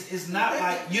 because it's not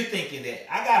like you're thinking that.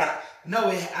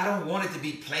 I don't want it to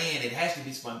be planned. It has to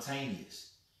be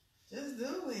spontaneous. Just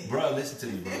do it. Bro, listen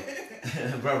to me,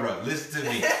 bro. bro, listen to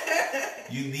me.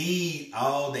 You need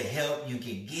all the help you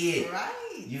can get. Right.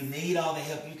 You need all the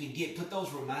help you can get. Put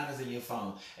those reminders in your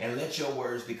phone and let your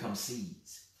words become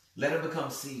seeds. Let them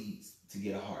become seeds to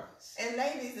get a harvest. And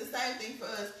ladies, the same thing for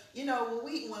us. You know,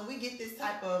 when we get this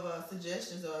type of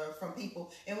suggestions or from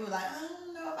people and we're like, I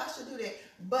don't know if I should do that.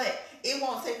 But it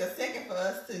won't take a second for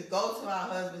us to go to our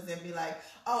husbands and be like,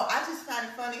 oh, I just find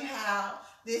it funny how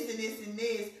this and this and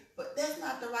this. But that's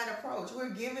not the right approach. We're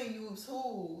giving you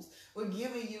tools. We're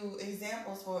giving you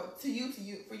examples for you to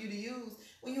use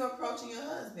when you're approaching your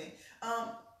husband.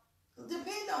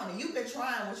 Depend on it. You've been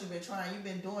trying what you've been trying. You've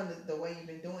been doing it the way you've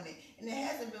been doing it, and it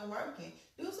hasn't been working.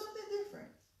 Do something different.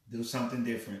 Do something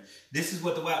different. This is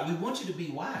what we want you to be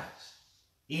wise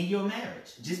in your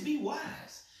marriage. Just be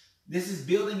wise. This is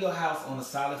building your house on a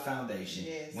solid foundation.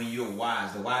 Yes. When you're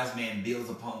wise, the wise man builds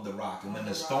upon the rock, and when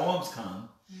the storms come,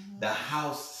 the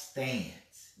house stands.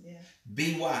 Yeah.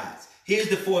 Be wise. Here's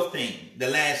the fourth thing, the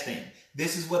last thing.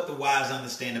 This is what the wise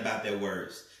understand about their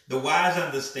words. The wise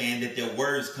understand that their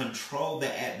words control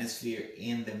the atmosphere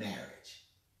in the marriage.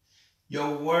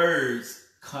 Your words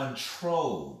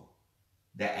control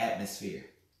the atmosphere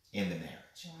in the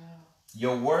marriage. Wow.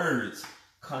 Your words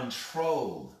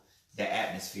control the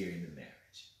atmosphere in the marriage.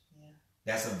 Yeah.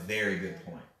 That's a very good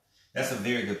point. That's a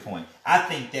very good point. I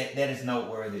think that is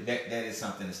noteworthy. That is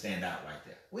something to stand out right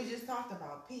there. We just talked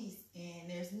about peace, and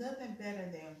there's nothing better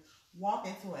than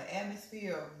walking into an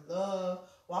atmosphere of love,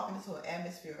 walking into an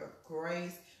atmosphere of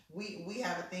grace. We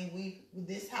have a thing.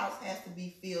 This house has to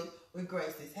be filled with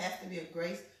grace. This has to be a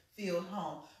grace-filled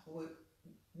home.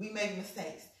 We make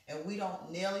mistakes, and we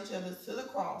don't nail each other to the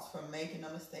cross for making a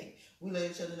mistake. We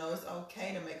let each other know it's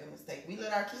okay to make a mistake. We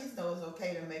let our kids know it's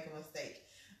okay to make a mistake.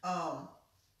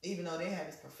 Even though they have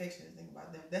this perfectionist thing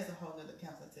about them. That's a whole nother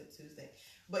Counseling Tip Tuesday.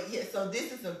 But yeah, so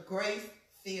this is a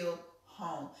grace-filled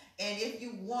home. And if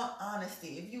you want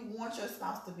honesty, if you want your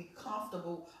spouse to be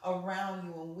comfortable around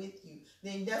you and with you,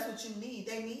 then that's what you need.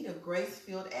 They need a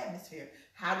grace-filled atmosphere.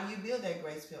 How do you build that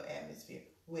grace-filled atmosphere?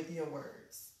 With your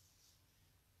words.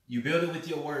 You build it with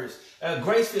your words.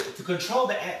 Grace-filled, to control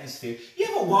the atmosphere. You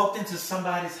ever walked into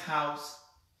somebody's house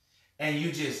and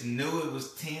you just knew it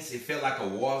was tense? It felt like a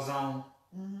war zone.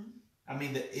 Mm-hmm. I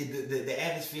mean, the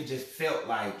atmosphere just felt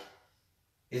like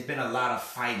it's been a lot of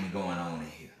fighting going on in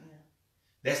here. Yeah.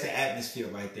 That's the atmosphere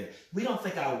right there. We don't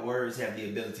think our words have the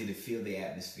ability to fill the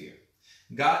atmosphere.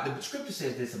 God, the scripture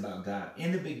says this about God.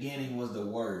 In the beginning was the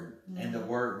Word, and the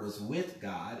Word was with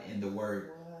God, and the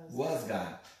Word was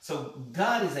God. So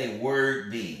God is a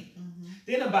word being. Mm-hmm.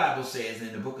 Then the Bible says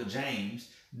in the book of James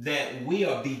that we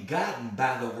are begotten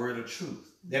by the word of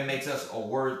truth. That makes us a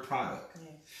word product.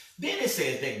 Yeah. Then it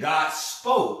says that God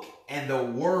spoke and the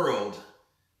world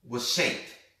was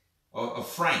shaped or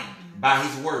framed by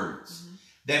his words. Mm-hmm.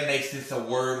 That makes this a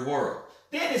word world.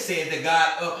 Then it says that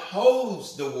God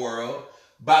upholds the world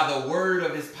by the word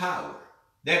of his power.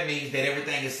 That means that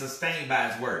everything is sustained by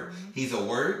his word. He's a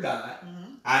word God.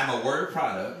 I'm a word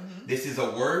product. This is a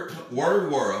word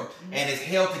world, and it's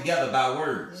held together by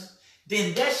words.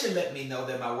 Then that should let me know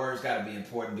that my words got to be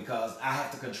important, because I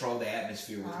have to control the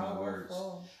atmosphere with my words.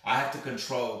 I have to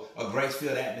control a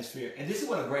grace-filled atmosphere. And this is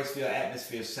what a grace-filled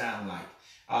atmosphere sound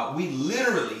like. We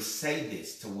literally say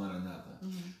this to one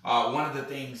another. One of the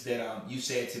things that you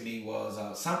said to me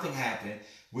was something happened.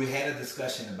 We had a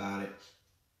discussion about it.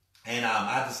 And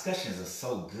our discussions are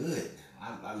so good.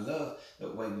 I love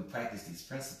the way we practice these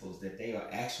principles, that they are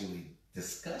actually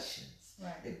discussions.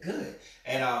 Right. They're good.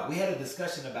 And we had a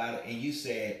discussion about it, and you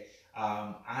said,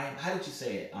 how did you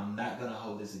say it? I'm not going to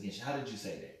hold this against you. How did you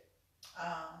say that?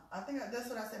 I think that's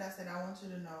what I said. I said, I want you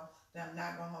to know that I'm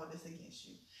not going to hold this against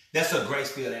you. That's a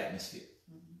grace-filled atmosphere.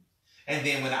 And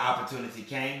then when the opportunity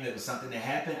came, there was something that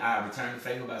happened, I returned the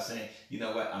favor by saying, you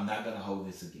know what? I'm not going to hold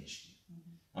this against you.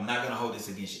 I'm not going to hold this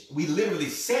against you. We literally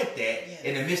said that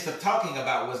in the midst of talking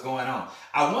about what's going on.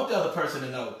 I want the other person to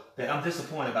know that I'm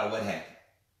disappointed about what happened,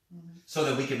 so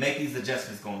that we can make these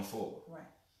adjustments going forward. Right.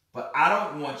 But I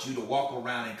don't want you to walk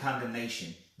around in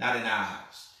condemnation, not in our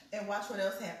house. And watch what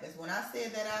else happens. When I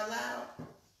said that out loud,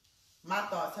 my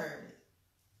thoughts heard it.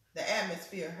 The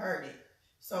atmosphere heard it.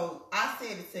 So I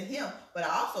said it to him, but I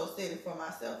also said it for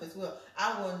myself as well.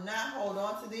 I will not hold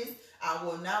on to this. I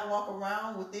will not walk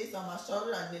around with this on my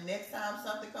shoulder. And the next time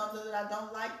something comes up that I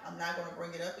don't like, I'm not going to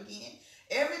bring it up again.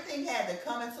 Everything had to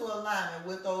come into alignment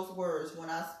with those words when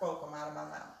I spoke them out of my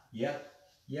mouth. Yeah.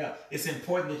 Yeah. It's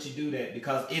important that you do that,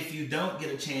 because if you don't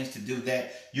get a chance to do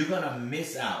that, you're going to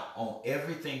miss out on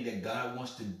everything that God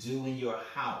wants to do in your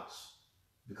house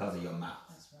because of your mouth.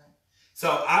 That's right.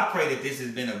 So I pray that this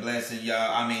has been a blessing,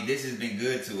 y'all. I mean, this has been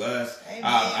good to us. Amen.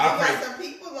 I got some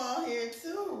people on here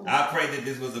too. I pray that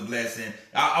this was a blessing.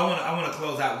 I want to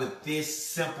close out with this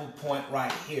simple point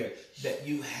right here, that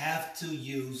you have to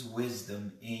use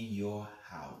wisdom in your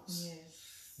house. Yes.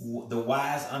 The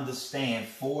wise understand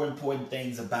 4 important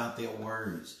things about their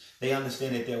words. They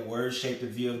understand that their words shape the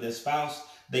view of their spouse.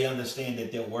 They understand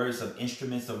that their words are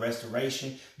instruments of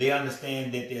restoration. They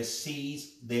understand that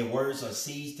their words are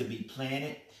seeds to be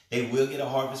planted. They will get a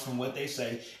harvest from what they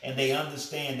say. And they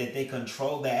understand that they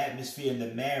control the atmosphere in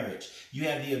the marriage. You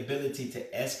have the ability to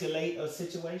escalate a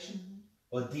situation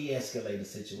or de-escalate a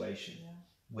situation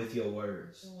with your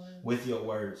words. With your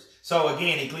words. So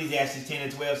again, Ecclesiastes 10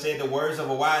 and 12 said, the words of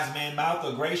a wise man's mouth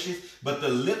are gracious, but the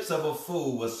lips of a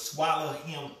fool will swallow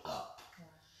him up.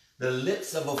 The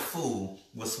lips of a fool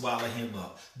will swallow him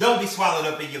up. Don't be swallowed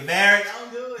up in your marriage.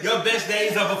 Don't do it. Your best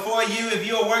days are before you. If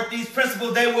you'll work these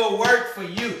principles, they will work for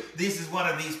you. This is one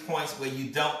of these points where you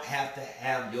don't have to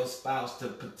have your spouse to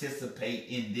participate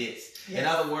in this. Yes. In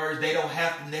other words, they don't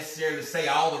have to necessarily say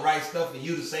all the right stuff for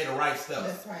you to say the right stuff.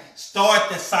 That's right. Start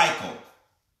the cycle.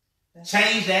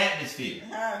 Change the atmosphere.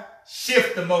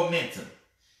 Shift the momentum.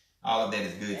 All of that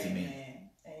is good to me.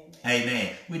 Amen.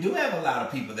 We do have a lot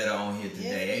of people that are on here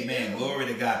today. Yes, amen. Glory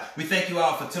to God. We thank you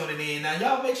all for tuning in. Now,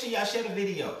 y'all make sure y'all share the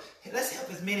video. Let's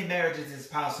help as many marriages as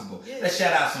possible. Yes. Let's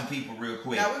shout out some people real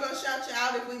quick. Now, we're going to shout you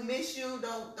out. If we miss you,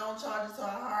 don't charge us to our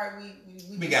heart.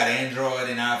 We got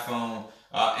Android and iPhone,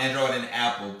 Android and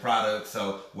Apple products.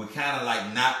 So we're kind of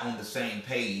like not on the same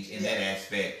page in that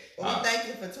aspect. Well, we thank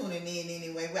you for tuning in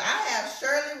anyway. I have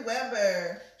Shirley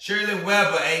Weber. Shirley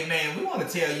Weber, amen. We want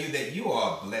to tell you that you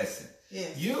are a blessing.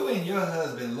 Yes. You and your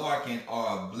husband, Larkin,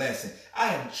 are a blessing.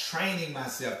 I am training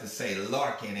myself to say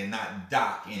Larkin and not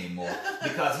Doc anymore,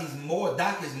 because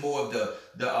Doc is more of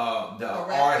the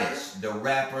artist, the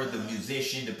rapper, the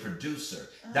musician, the producer.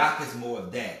 Doc is more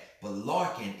of that. But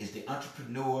Larkin is the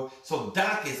entrepreneur. So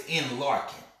Doc is in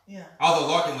Larkin. Yeah. Although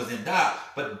Larkin was in Doc,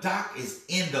 but Doc is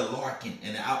in the Larkin.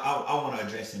 And I want to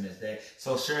address him as that.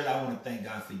 So Shirley, I want to thank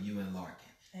God for you and Larkin.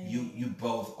 Amen. You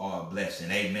both are a blessing.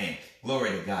 Amen. Glory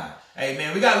to God.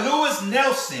 Amen. We got Lewis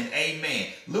Nelson. Amen.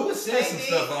 Lewis said some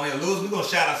stuff on here. Lewis, we're going to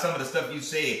shout out some of the stuff you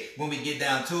said when we get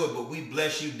down to it. But we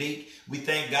bless you, Deke. We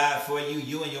thank God for you.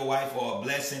 You and your wife are a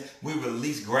blessing. We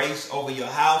release grace over your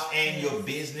house and your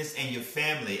business and your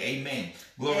family. Amen.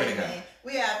 Glory to God.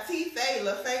 We have T-Faye,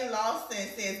 LaFaye Lawson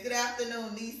says, good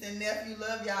afternoon, niece and nephew.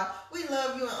 Love y'all. We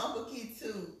love you and Uncle Keith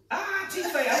too.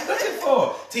 T-Faye, I'm looking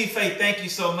for. T-Faye, thank you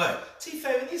so much.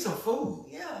 T-Faye, we need some food.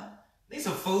 Yeah. Need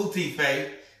some food,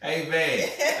 T-Faye. Amen.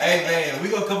 Amen.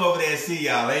 We're going to come over there and see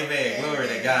y'all. Amen. Glory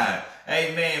to God.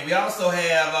 Amen. We also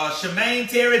have Shemaine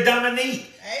Terry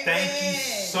Dominique. Amen. Thank you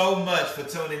so much for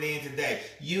tuning in today.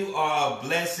 You are a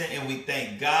blessing, and we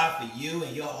thank God for you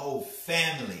and your whole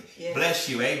family. Yes. Bless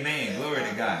you. Amen. Glory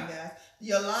to God.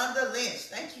 Yolanda Lynch.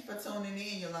 Thank you for tuning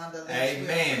in, Yolanda Lynch.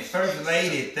 Amen. First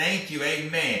Lady, thank you.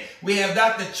 Amen. We have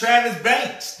Dr. Travis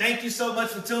Banks. Thank you so much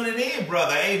for tuning in,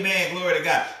 brother. Amen. Glory to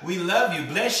God. We love you.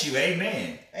 Bless you.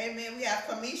 Amen. Amen. We have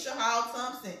Kamisha Hall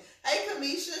Thompson. Hey,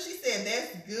 Kamisha. She said,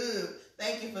 that's good.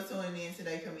 Thank you for tuning in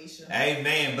today, Kamisha.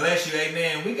 Amen. Bless you.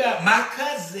 Amen. We got my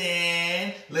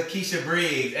cousin, Lakeisha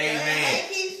Briggs. Amen. Hey,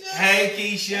 Keisha. Hey,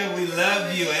 Keisha. We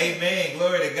love you. Amen.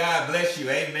 Glory to God. Bless you.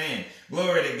 Amen.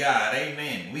 Glory to God.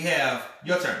 Amen. We have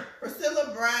your turn.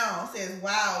 Priscilla Brown says,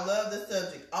 wow, love the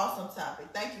subject. Awesome topic.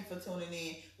 Thank you for tuning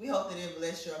in. We hope that it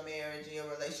bless your marriage and your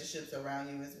relationships around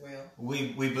you as well.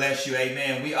 We bless you.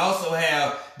 Amen. We also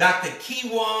have Dr.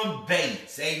 Keywan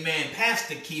Bates. Amen.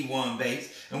 Pastor Keywan Bates.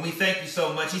 And we thank you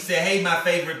so much. He said, hey, my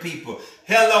favorite people.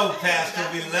 Hello, Pastor.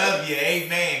 We love you.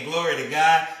 Amen. Glory to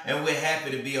God. And we're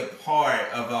happy to be a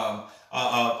part of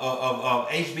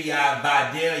HBI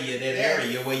Vidalia, that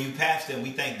area where you pastor, and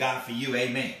we thank God for you.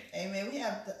 Amen. Amen. We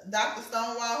have Dr.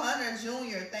 Stonewall Hunter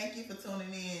Jr. Thank you for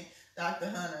tuning in, Dr.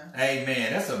 Hunter.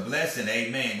 Amen. That's a blessing.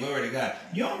 Amen. Glory to God.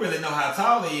 You don't really know how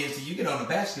tall he is till you get on the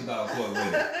basketball court with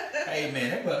him. Amen.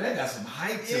 That brother, that got some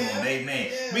height to him.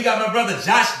 Amen. Yeah. We got my brother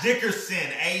Josh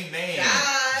Dickerson. Amen.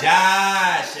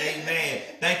 Josh. Amen.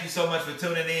 Thank you so much for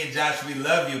tuning in, Josh. We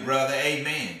love you, brother.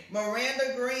 Amen.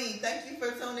 Miranda Green. Thank you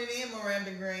for tuning in,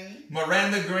 Miranda Green.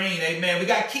 Miranda Green. Amen. We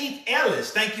got Keith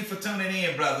Ellis. Thank you for tuning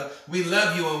in, brother. We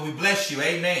love you and we bless you.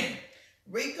 Amen.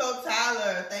 Rico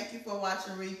Tyler, thank you for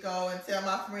watching, Rico, and tell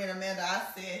my friend Amanda I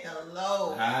said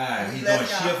hello. He's doing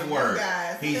shift work.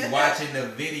 He's watching the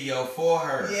video for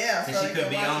her. Yeah, so she could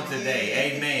be on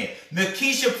today. Amen.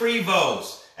 Nikisha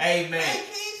Prevost. Amen. Hey,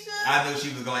 Keisha. I knew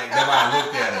she was going to act. That's why I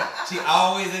looked at her. She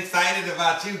always excited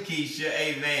about you, Keisha.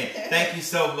 Amen. Thank you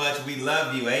so much. We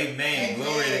love you. Amen.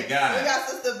 Glory to God. We got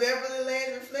Sister Beverly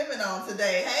Landry Fleming on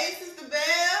today. Hey, Sister Bev.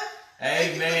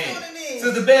 Amen.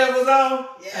 Sister Bev was on?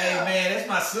 Yeah. Amen. That's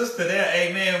my sister there.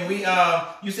 Amen. We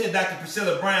you said Dr.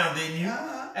 Priscilla Brown, didn't you?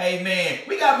 Amen.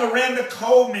 We got Miranda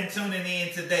Coleman tuning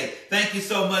in today. Thank you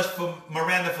so much for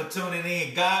Miranda for tuning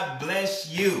in. God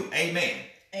bless you. Amen.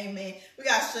 Amen. We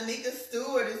got Shanika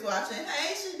Stewart is watching.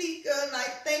 Hey, Shanika.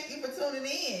 Thank you for tuning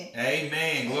in.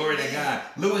 Amen. Glory to God.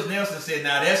 Lewis Nelson said,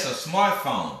 now that's a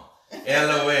smartphone.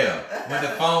 LOL. When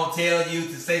the phone tells you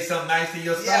to say something nice to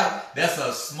yourself, that's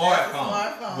a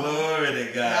smartphone. Glory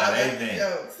to God.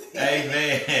 Amen.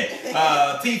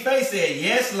 Amen. T-Face said,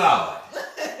 yes, Lord.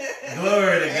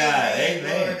 Glory to God.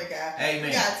 Amen. Glory to God. Amen.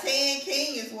 We got Tan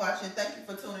King is watching. Thank you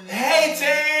for tuning in. Hey,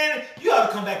 Tan. You ought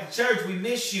to come back to church. We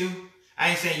miss you. I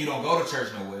ain't saying you don't go to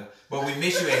church nowhere, but we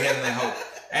miss you at Heavenly Hope.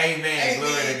 Amen.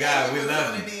 Glory to God. We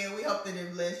love you. We hope that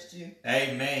it blessed you.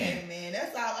 Amen. Amen.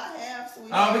 That's all I have,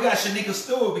 sweetie. Oh, we got Shanika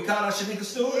Stewart. We call her Shanika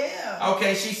Stewart? Yeah.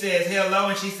 Okay, she says hello,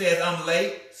 and she says, I'm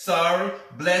late. Sorry.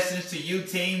 Blessings to you,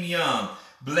 Team Young.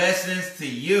 Blessings to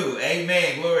you.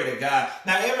 Amen. Glory to God.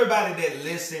 Now, everybody that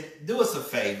listen, do us a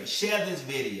favor. Share this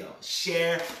video.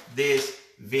 Share this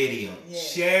video.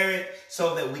 Yes. Share it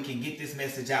so that we can get this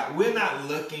message out. We're not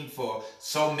looking for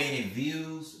so many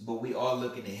views, but we are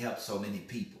looking to help so many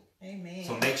people. Amen.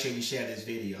 So make sure you share this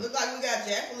video. Look like we got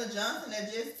Jacqueline Johnson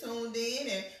that just tuned in,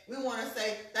 and we want to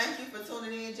say thank you for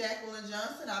tuning in, Jacqueline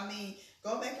Johnson. I mean,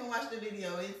 go back and watch the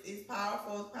video. It's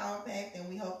powerful, it's power packed, and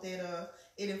we hope that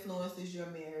it influences your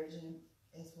marriage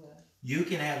as well. You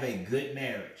can have a good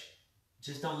marriage.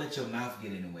 Just don't let your mouth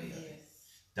get in the way of it.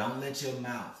 Don't let your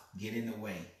mouth get in the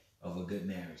way of a good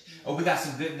marriage. Oh, we got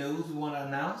some good news we want to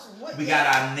announce. We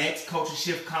got our next Culture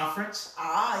Shift Conference.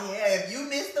 Yeah. If you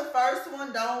missed the first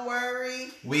one, don't worry.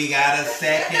 We got a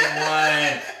second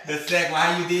one. The second one,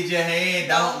 how you did your hand,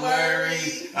 don't worry.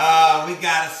 We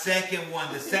got a second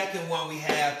one. The second one we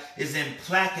have is in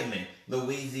Plaquemine,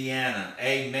 Louisiana.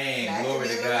 Amen. Glory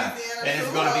to God. And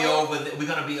it's going to be over. We're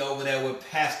going to be over there with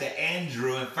Pastor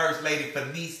Andrew and First Lady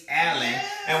Fenice Allen.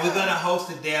 And we're going to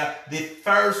host it there the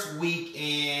first week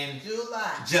in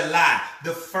July.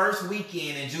 The first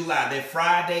weekend in July. That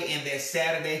Friday and that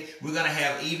Saturday. We're going to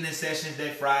have evening sessions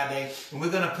that Friday. And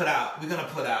we're going to put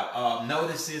out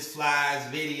notices, flyers,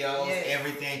 videos,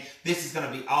 everything. This is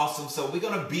going to be awesome. So we're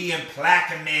going to be in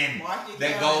Plaquemine.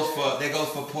 That goes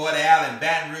for Port Allen,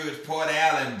 Baton Rouge, Port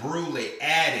Allen, Bruley,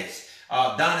 Addis,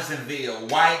 Donaldsonville,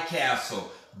 White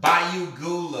Castle, Bayou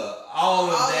Gula, all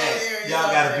of that.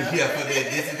 Y'all got to be here for this.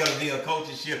 This is going to be a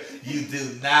culture shift you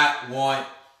do not want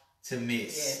to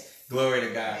miss. Glory to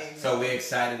God. Amen. So we're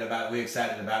excited about it.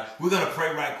 We're going to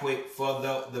pray right quick for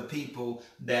the people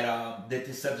that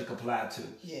this subject applied to.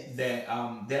 Yes. Did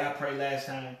I pray last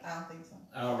time? I don't think so.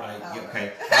 All right.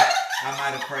 Okay. I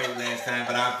might have prayed last time,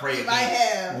 but I'll pray You again. might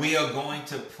have. We are going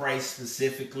to pray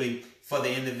specifically for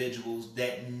the individuals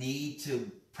that need to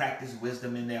practice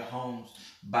wisdom in their homes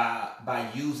by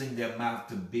using their mouth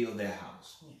to build their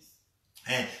house. Yes.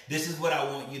 And this is what I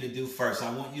want you to do first.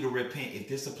 I want you to repent. If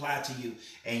this applies to you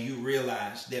and you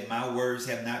realize that my words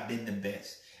have not been the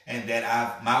best and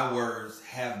that my words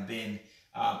have been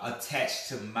attached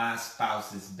to my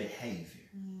spouse's behavior.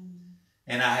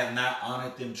 And I have not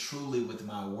honored them truly with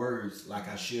my words like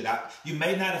I should. You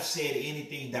may not have said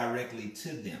anything directly to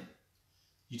them.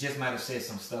 You just might have said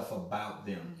some stuff about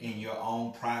them in your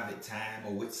own private time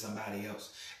or with somebody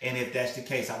else. And if that's the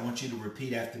case, I want you to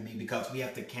repeat after me because we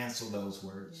have to cancel those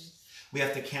words. Yes. We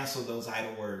have to cancel those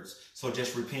idle words. So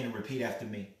just repent and repeat after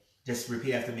me. Just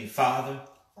repeat after me. Father,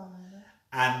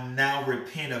 I now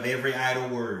repent of every idle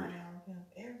word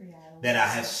that I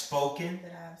have spoken,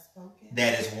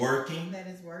 that is working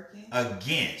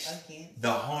against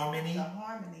the harmony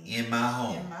in my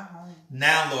home.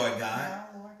 Now, Lord God,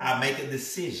 I make a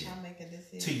decision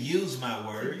to use my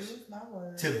words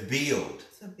to build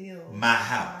my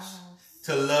house,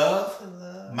 to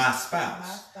love my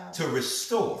spouse, to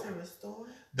restore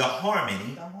the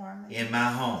harmony in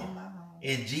my home.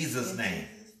 In Jesus' name.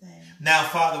 Now,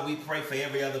 Father, we pray for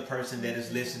every other person that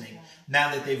is listening. Now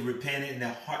that they've repented and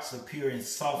their hearts are pure and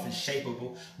soft and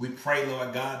shapeable, we pray,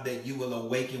 Lord God, that you will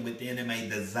awaken within them a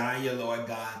desire, Lord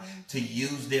God, to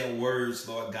use their words,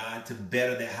 Lord God, to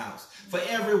better their house. For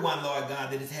everyone, Lord God,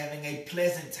 that is having a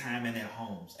pleasant time in their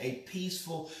homes, a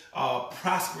peaceful,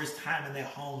 prosperous time in their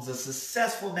homes, a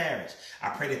successful marriage, I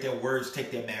pray that their words take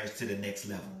their marriage to the next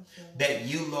level. That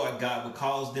you, Lord God, will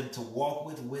cause them to walk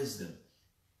with wisdom,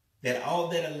 that all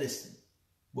that are listening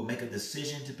will make a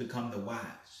decision to become the wise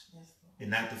and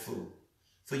not the fool.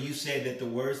 For you said that the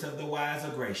words of the wise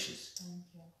are gracious,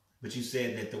 but you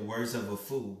said that the words of a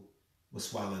fool will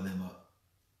swallow them up.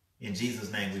 In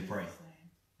Jesus' name we pray.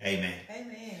 Amen.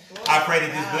 Amen. I pray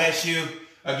that this bless you.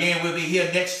 Again, we'll be here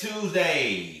next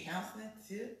Tuesday. Counseling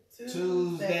tip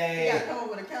Tuesday. You got to come up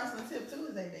with a counseling tip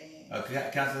Tuesday, Dan. Okay,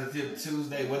 counseling tip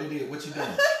Tuesday. What you doing?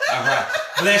 All right.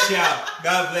 Bless y'all.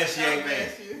 God bless you. Amen.